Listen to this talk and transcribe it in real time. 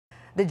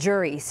The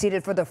jury,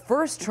 seated for the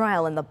first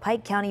trial in the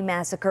Pike County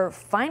massacre,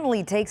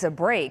 finally takes a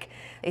break.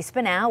 They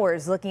spent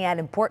hours looking at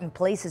important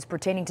places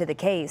pertaining to the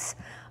case.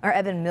 Our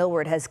Evan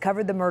Millward has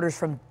covered the murders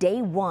from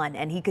day one,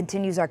 and he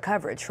continues our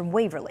coverage from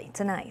Waverly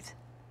tonight.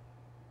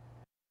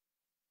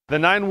 The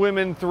 9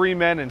 women, 3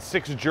 men, and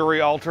 6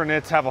 jury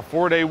alternates have a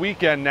 4-day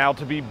weekend now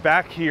to be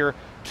back here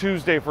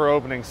Tuesday for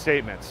opening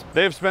statements.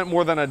 They have spent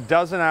more than a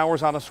dozen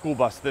hours on a school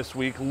bus this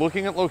week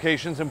looking at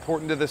locations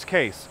important to this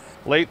case.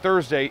 Late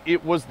Thursday,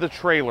 it was the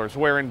trailers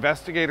where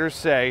investigators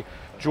say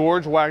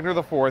George Wagner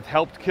IV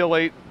helped kill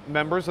 8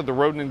 members of the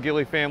Roden and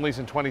Gilley families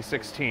in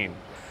 2016.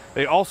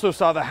 They also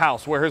saw the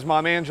house where his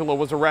mom Angela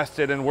was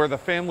arrested and where the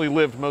family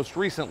lived most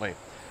recently.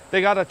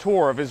 They got a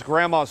tour of his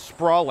grandma's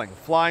sprawling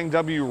Flying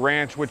W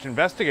ranch, which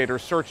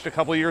investigators searched a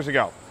couple years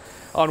ago.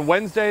 On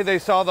Wednesday, they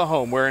saw the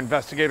home where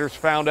investigators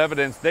found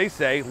evidence they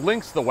say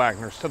links the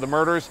Wagners to the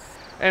murders,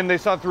 and they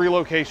saw 3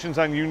 locations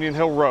on Union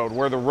Hill Road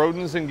where the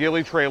Rodens and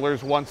Gilley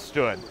trailers once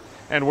stood,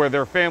 and where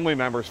their family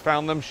members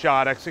found them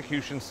shot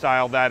execution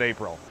style that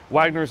April.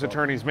 Wagner's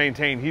attorneys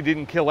maintain he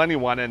didn't kill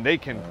anyone, and they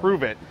can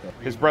prove it.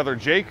 His brother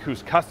Jake,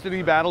 whose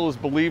custody battle is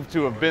believed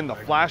to have been the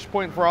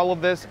flashpoint for all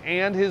of this,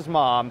 and his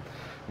mom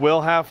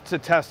will have to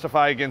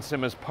testify against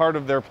him as part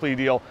of their plea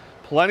deal.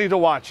 Plenty to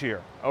watch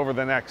here over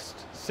the next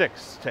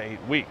 6 to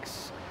 8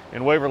 weeks.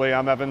 In Waverly,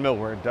 I'm Evan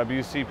Millward,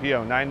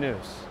 WCPO 9 News.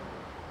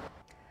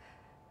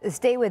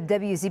 Stay with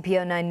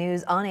WCPO 9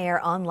 News on air,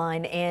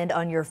 online, and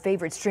on your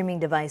favorite streaming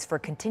device for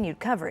continued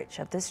coverage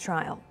of this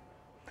trial.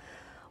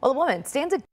 Well, a woman stands